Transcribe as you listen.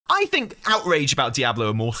I think outrage about Diablo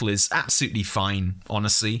Immortal is absolutely fine,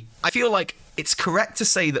 honestly. I feel like it's correct to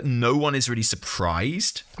say that no one is really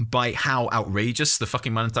surprised by how outrageous the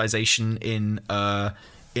fucking monetization in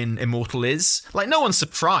Immortal is. Like, no one's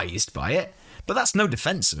surprised by it. But that's no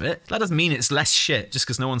defense of it. That doesn't mean it's less shit just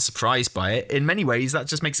because no one's surprised by it. In many ways, that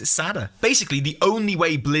just makes it sadder. Basically, the only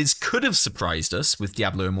way Blizz could have surprised us with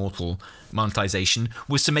Diablo Immortal monetization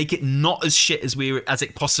was to make it not as shit as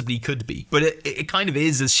it possibly could be. But it kind of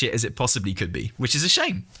is as shit as it possibly could be, which is a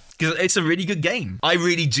shame. Because it's a really good game. I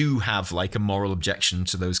really do have like a moral objection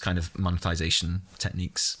to those kind of monetization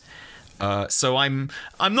techniques. So I'm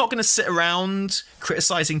not going to sit around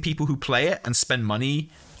criticizing people who play it and spend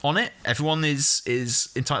money on it. Everyone is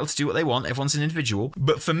entitled to do what they want. Everyone's an individual.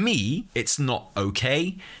 But for me, it's not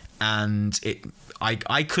okay. And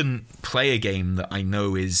I couldn't play a game that I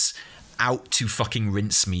know is out to fucking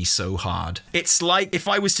rinse me so hard. It's like if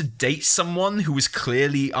I was to date someone who was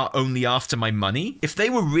clearly only after my money, if they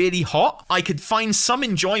were really hot, I could find some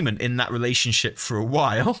enjoyment in that relationship for a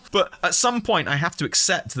while. But at some point, I have to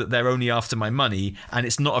accept that they're only after my money and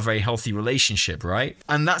it's not a very healthy relationship, right?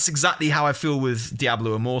 And that's exactly how I feel with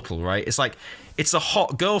Diablo Immortal, right? It's like, it's a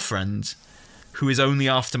hot girlfriend who is only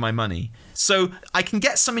after my money. So I can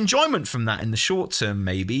get some enjoyment from that in the short term,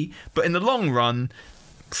 maybe, but in the long run,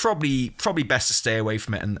 probably best to stay away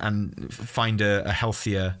from it and find a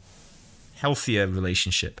healthier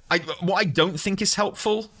relationship. What I don't think is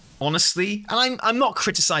helpful, honestly, and I'm not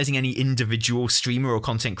criticizing any individual streamer or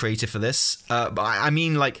content creator for this, but I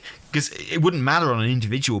mean, like, because it wouldn't matter on an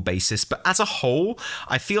individual basis, but as a whole,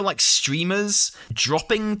 I feel like streamers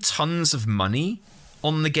dropping tons of money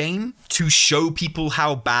on the game to show people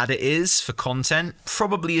how bad it is for content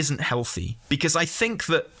probably isn't healthy, because I think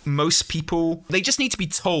that most people, they just need to be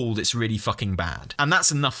told it's really fucking bad, and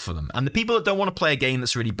that's enough for them. And the people that don't want to play a game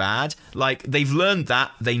that's really bad, like, they've learned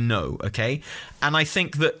that, they know, okay? And I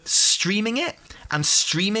think that streaming it and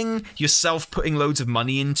streaming yourself putting loads of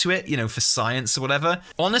money into it, you know, for science or whatever,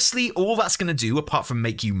 honestly, all that's going to do, apart from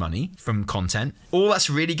make you money from content, all that's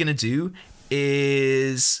really going to do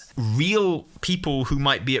is reel people who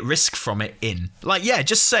might be at risk from it in. Like, yeah,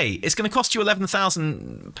 just say it's going to cost you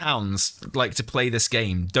 £11,000 like to play this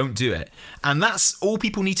game. Don't do it. And that's all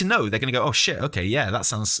people need to know. They're going to go, oh shit, okay, yeah, that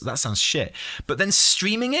sounds shit. But then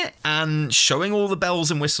streaming it and showing all the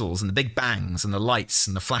bells and whistles and the big bangs and the lights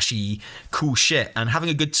and the flashy cool shit and having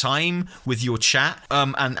a good time with your chat,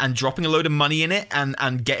 and dropping a load of money in it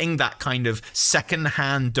and getting that kind of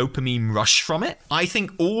second-hand dopamine rush from it, I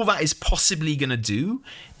think all that is possibly going to do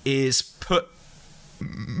is put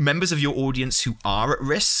members of your audience who are at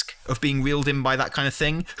risk of being reeled in by that kind of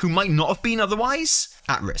thing, who might not have been otherwise,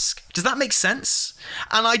 at risk. Does that make sense?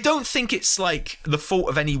 And I don't think it's like the fault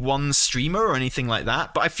of any one streamer or anything like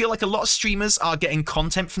that, but I feel like a lot of streamers are getting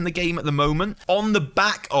content from the game at the moment on the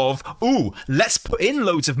back of, ooh, let's put in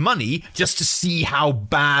loads of money just to see how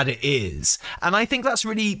bad it is. And I think that's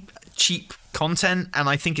really cheap content, and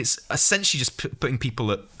I think it's essentially just putting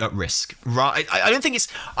people at risk. Right? I don't think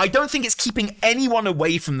it's keeping anyone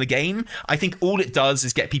away from the game. I think all it does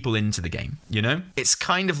is get people into the game. You know, it's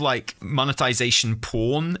kind of like monetization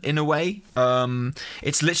porn in a way.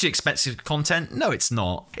 It's literally expensive content. No, it's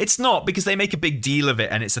not. It's not, because they make a big deal of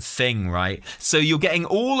it and it's a thing, right? So you're getting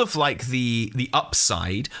all of like the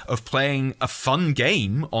upside of playing a fun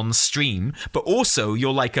game on stream, but also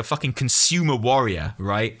you're like a fucking consumer warrior,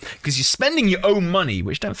 right? Because you're spending your own money,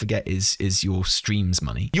 which, don't forget, is your stream's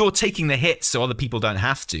money. You're taking the hits so other people don't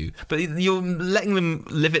have to, but you're letting them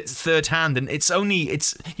live it third hand, and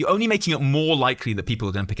you're only making it more likely that people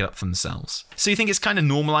are going to pick it up for themselves. So you think it's kind of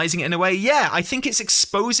normalizing it in a way? Yeah, I think it's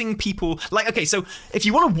exposing people. Like, okay, so if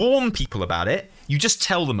you want to warn people about it, you just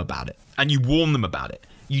tell them about it and you warn them about it.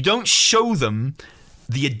 You don't show them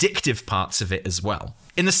the addictive parts of it as well.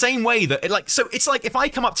 In the same way that, it's like if I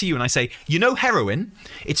come up to you and I say, you know heroin,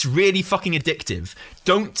 it's really fucking addictive.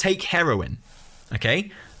 Don't take heroin,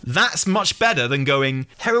 okay? That's much better than going,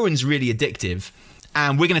 heroin's really addictive,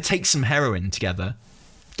 and we're going to take some heroin together.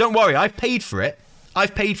 Don't worry, I've paid for it,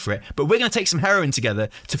 but we're going to take some heroin together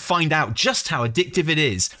to find out just how addictive it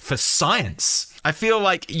is for science. I feel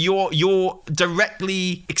like you're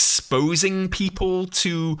directly exposing people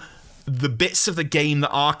to the bits of the game that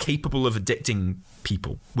are capable of addicting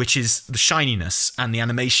people, which is the shininess and the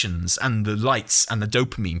animations and the lights and the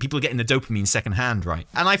dopamine. People are getting the dopamine secondhand, right?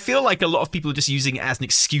 And I feel like a lot of people are just using it as an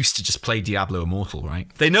excuse to just play Diablo Immortal, right?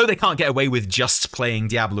 They know they can't get away with just playing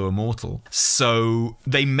Diablo Immortal, so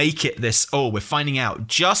they make it this, oh, we're finding out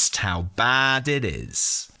just how bad it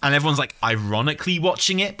is. And everyone's like ironically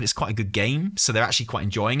watching it, but it's quite a good game, so they're actually quite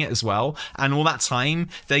enjoying it as well. And all that time,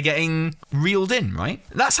 they're getting reeled in, right?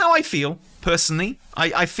 That's how I feel, personally.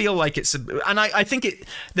 I feel like it's... I think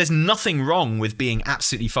there's nothing wrong with being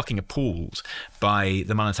absolutely fucking appalled by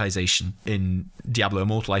the monetization in Diablo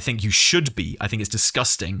Immortal. I think you should be. I think it's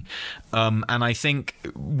disgusting. And I think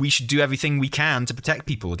we should do everything we can to protect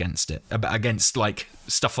people against it. Against, like,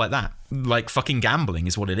 stuff like that. Like, fucking gambling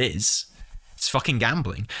is what it is. It's fucking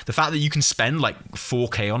gambling. The fact that you can spend like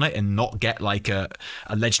 4K on it and not get like a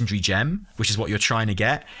legendary gem, which is what you're trying to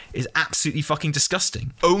get, is absolutely fucking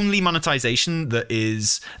disgusting. Only monetization that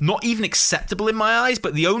is not even acceptable in my eyes,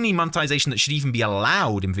 but the only monetization that should even be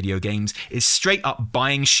allowed in video games is straight up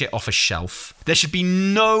buying shit off a shelf. There should be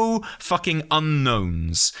no fucking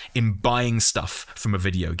unknowns in buying stuff from a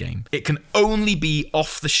video game. It can only be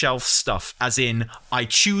off the shelf stuff, as in, I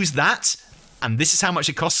choose that, and this is how much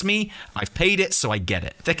it costs me, I've paid it, so I get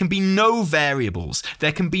it. There can be no variables.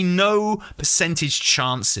 There can be no percentage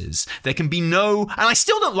chances. There can be no... And I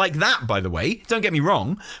still don't like that, by the way. Don't get me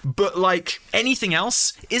wrong. But, like, anything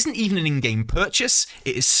else isn't even an in-game purchase.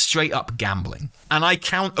 It is straight up gambling. And I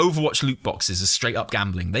count Overwatch loot boxes as straight up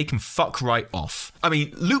gambling. They can fuck right off. I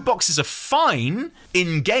mean, loot boxes are fine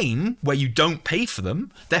in-game where you don't pay for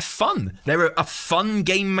them. They're fun. They're a fun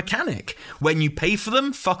game mechanic. When you pay for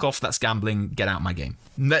them, fuck off, that's gambling. Get out my game.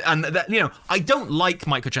 And that, you know, I don't like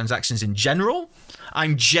microtransactions in general.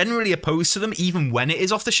 I'm generally opposed to them, even when it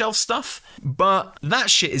is off-the-shelf stuff. But that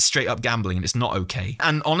shit is straight up gambling, and it's not okay.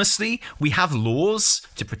 And honestly, we have laws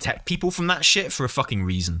to protect people from that shit for a fucking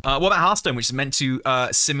reason. What about Hearthstone, which is meant to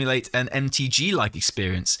simulate an MTG-like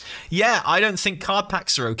experience? Yeah, I don't think card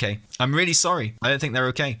packs are okay. I'm really sorry. I don't think they're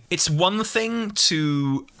okay. It's one thing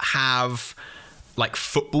to have, like,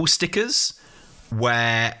 football stickers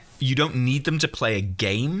where you don't need them to play a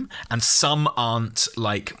game, and some aren't,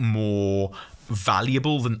 like, more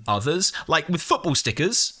valuable than others. Like with football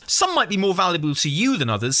stickers, some might be more valuable to you than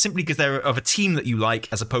others simply because they're of a team that you like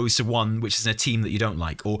as opposed to one which is in a team that you don't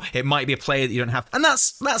like, or it might be a player that you don't have, and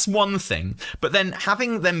that's one thing. But then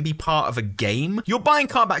having them be part of a game, you're buying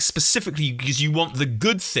card backs specifically because you want the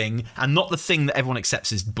good thing and not the thing that everyone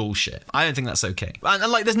accepts is bullshit. I don't think that's okay.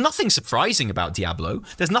 And like, there's nothing surprising about Diablo.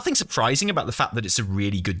 There's nothing surprising about the fact that it's a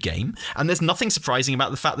really good game, and there's nothing surprising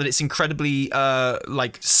about the fact that it's incredibly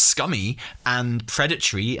like scummy and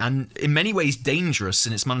predatory and in many ways dangerous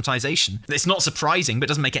in its monetization. It's not surprising, but it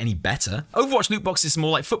doesn't make it any better. Overwatch loot boxes is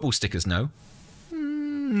more like football stickers, no?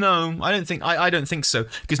 No, I don't think so.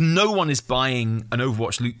 Because no one is buying an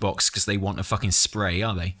Overwatch loot box because they want a fucking spray,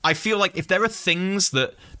 are they? I feel like if there are things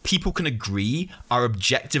that people can agree are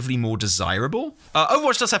objectively more desirable,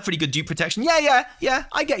 Overwatch does have pretty good dupe protection. Yeah,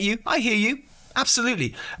 I get you. I hear you.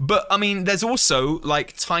 Absolutely. But, I mean, there's also,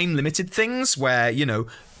 like, time-limited things where, you know,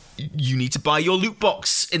 you need to buy your loot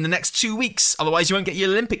box in the next 2 weeks, otherwise you won't get your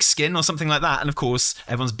Olympic skin or something like that. And of course,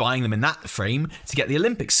 everyone's buying them in that frame to get the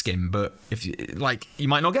Olympic skin. But if you, like, you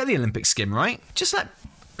might not get the Olympic skin, right? Just let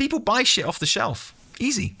people buy shit off the shelf.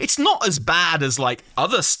 Easy. It's not as bad as, like,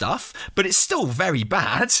 other stuff, but it's still very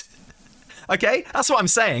bad. Okay, that's what I'm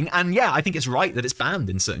saying. And yeah, I think it's right that it's banned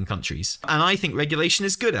in certain countries. And I think regulation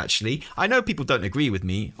is good, actually. I know people don't agree with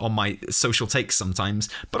me on my social takes sometimes,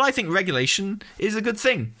 but I think regulation is a good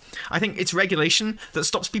thing. I think it's regulation that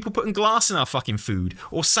stops people putting glass in our fucking food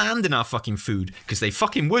or sand in our fucking food, because they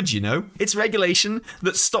fucking would, you know? It's regulation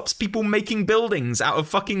that stops people making buildings out of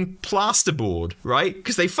fucking plasterboard, right?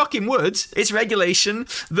 Because they fucking would. It's regulation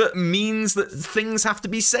that means that things have to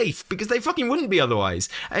be safe, because they fucking wouldn't be otherwise.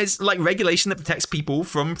 It's like regulation that protects people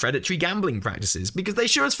from predatory gambling practices, because they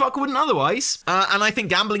sure as fuck wouldn't otherwise. And I think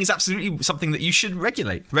gambling is absolutely something that you should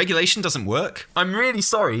regulate. Regulation doesn't work. I'm really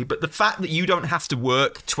sorry, but the fact that you don't have to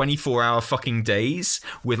work 24-hour fucking days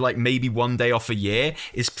with like maybe 1 day off a year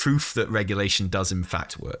is proof that regulation does in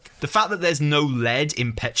fact work. The fact that there's no lead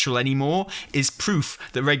in petrol anymore is proof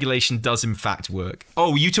that regulation does in fact work.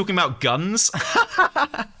 Oh, you talking about guns?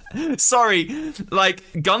 Sorry, like,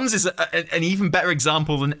 guns is an even better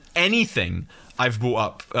example than anything I've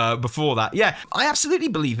brought up before that. Yeah, I absolutely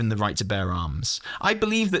believe in the right to bear arms. I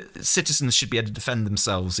believe that citizens should be able to defend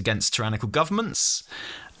themselves against tyrannical governments.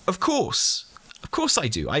 Of course. Of course I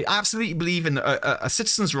do. I absolutely believe in a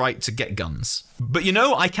citizen's right to get guns. But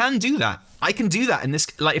I can do that. I can do that in this.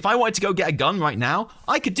 Like, if I wanted to go get a gun right now,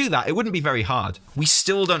 I could do that. It wouldn't be very hard. We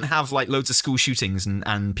still don't have like loads of school shootings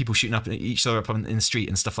and people shooting up each other up in the street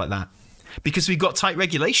and stuff like that, because we've got tight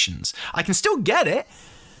regulations. I can still get it.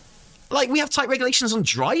 Like, we have tight regulations on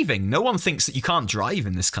driving. No one thinks that you can't drive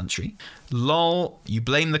in this country. Lol, you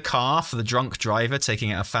blame the car for the drunk driver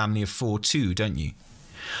taking out a family of 4 too, don't you?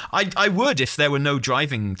 I would if there were no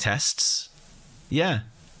driving tests. Yeah,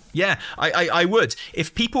 I would.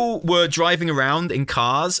 If people were driving around in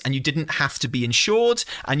cars and you didn't have to be insured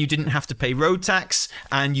and you didn't have to pay road tax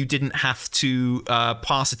and you didn't have to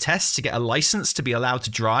pass a test to get a license to be allowed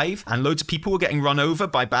to drive, and loads of people were getting run over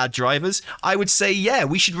by bad drivers, I would say, yeah,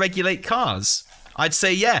 we should regulate cars. I'd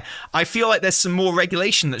say, yeah, I feel like there's some more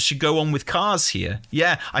regulation that should go on with cars here.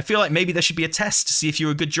 Yeah, I feel like maybe there should be a test to see if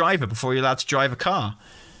you're a good driver before you're allowed to drive a car.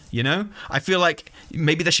 I feel like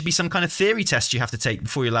maybe there should be some kind of theory test you have to take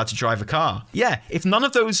before you're allowed to drive a car. Yeah, if none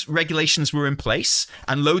of those regulations were in place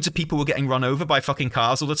and loads of people were getting run over by fucking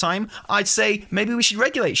cars all the time, I'd say maybe we should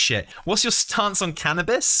regulate shit. What's your stance on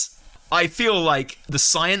cannabis? I feel like the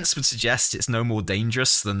science would suggest it's no more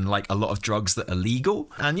dangerous than like a lot of drugs that are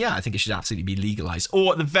legal. And yeah, I think it should absolutely be legalized,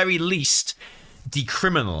 or at the very least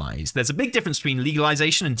decriminalized. There's a big difference between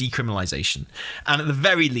legalization and decriminalization. And at the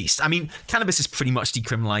very least, I mean, cannabis is pretty much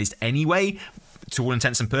decriminalized anyway, to all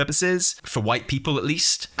intents and purposes, for white people at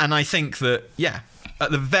least. And I think that, yeah, at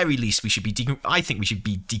the very least, we should be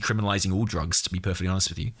decriminalizing all drugs, to be perfectly honest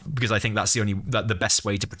with you, because I think that's the best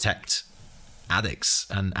way to protect addicts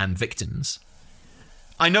and victims.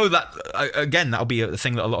 I know that, again, that'll be a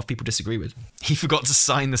thing that a lot of people disagree with. He forgot to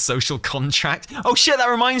sign the social contract. Oh shit, that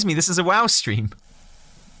reminds me, this is a WoW stream.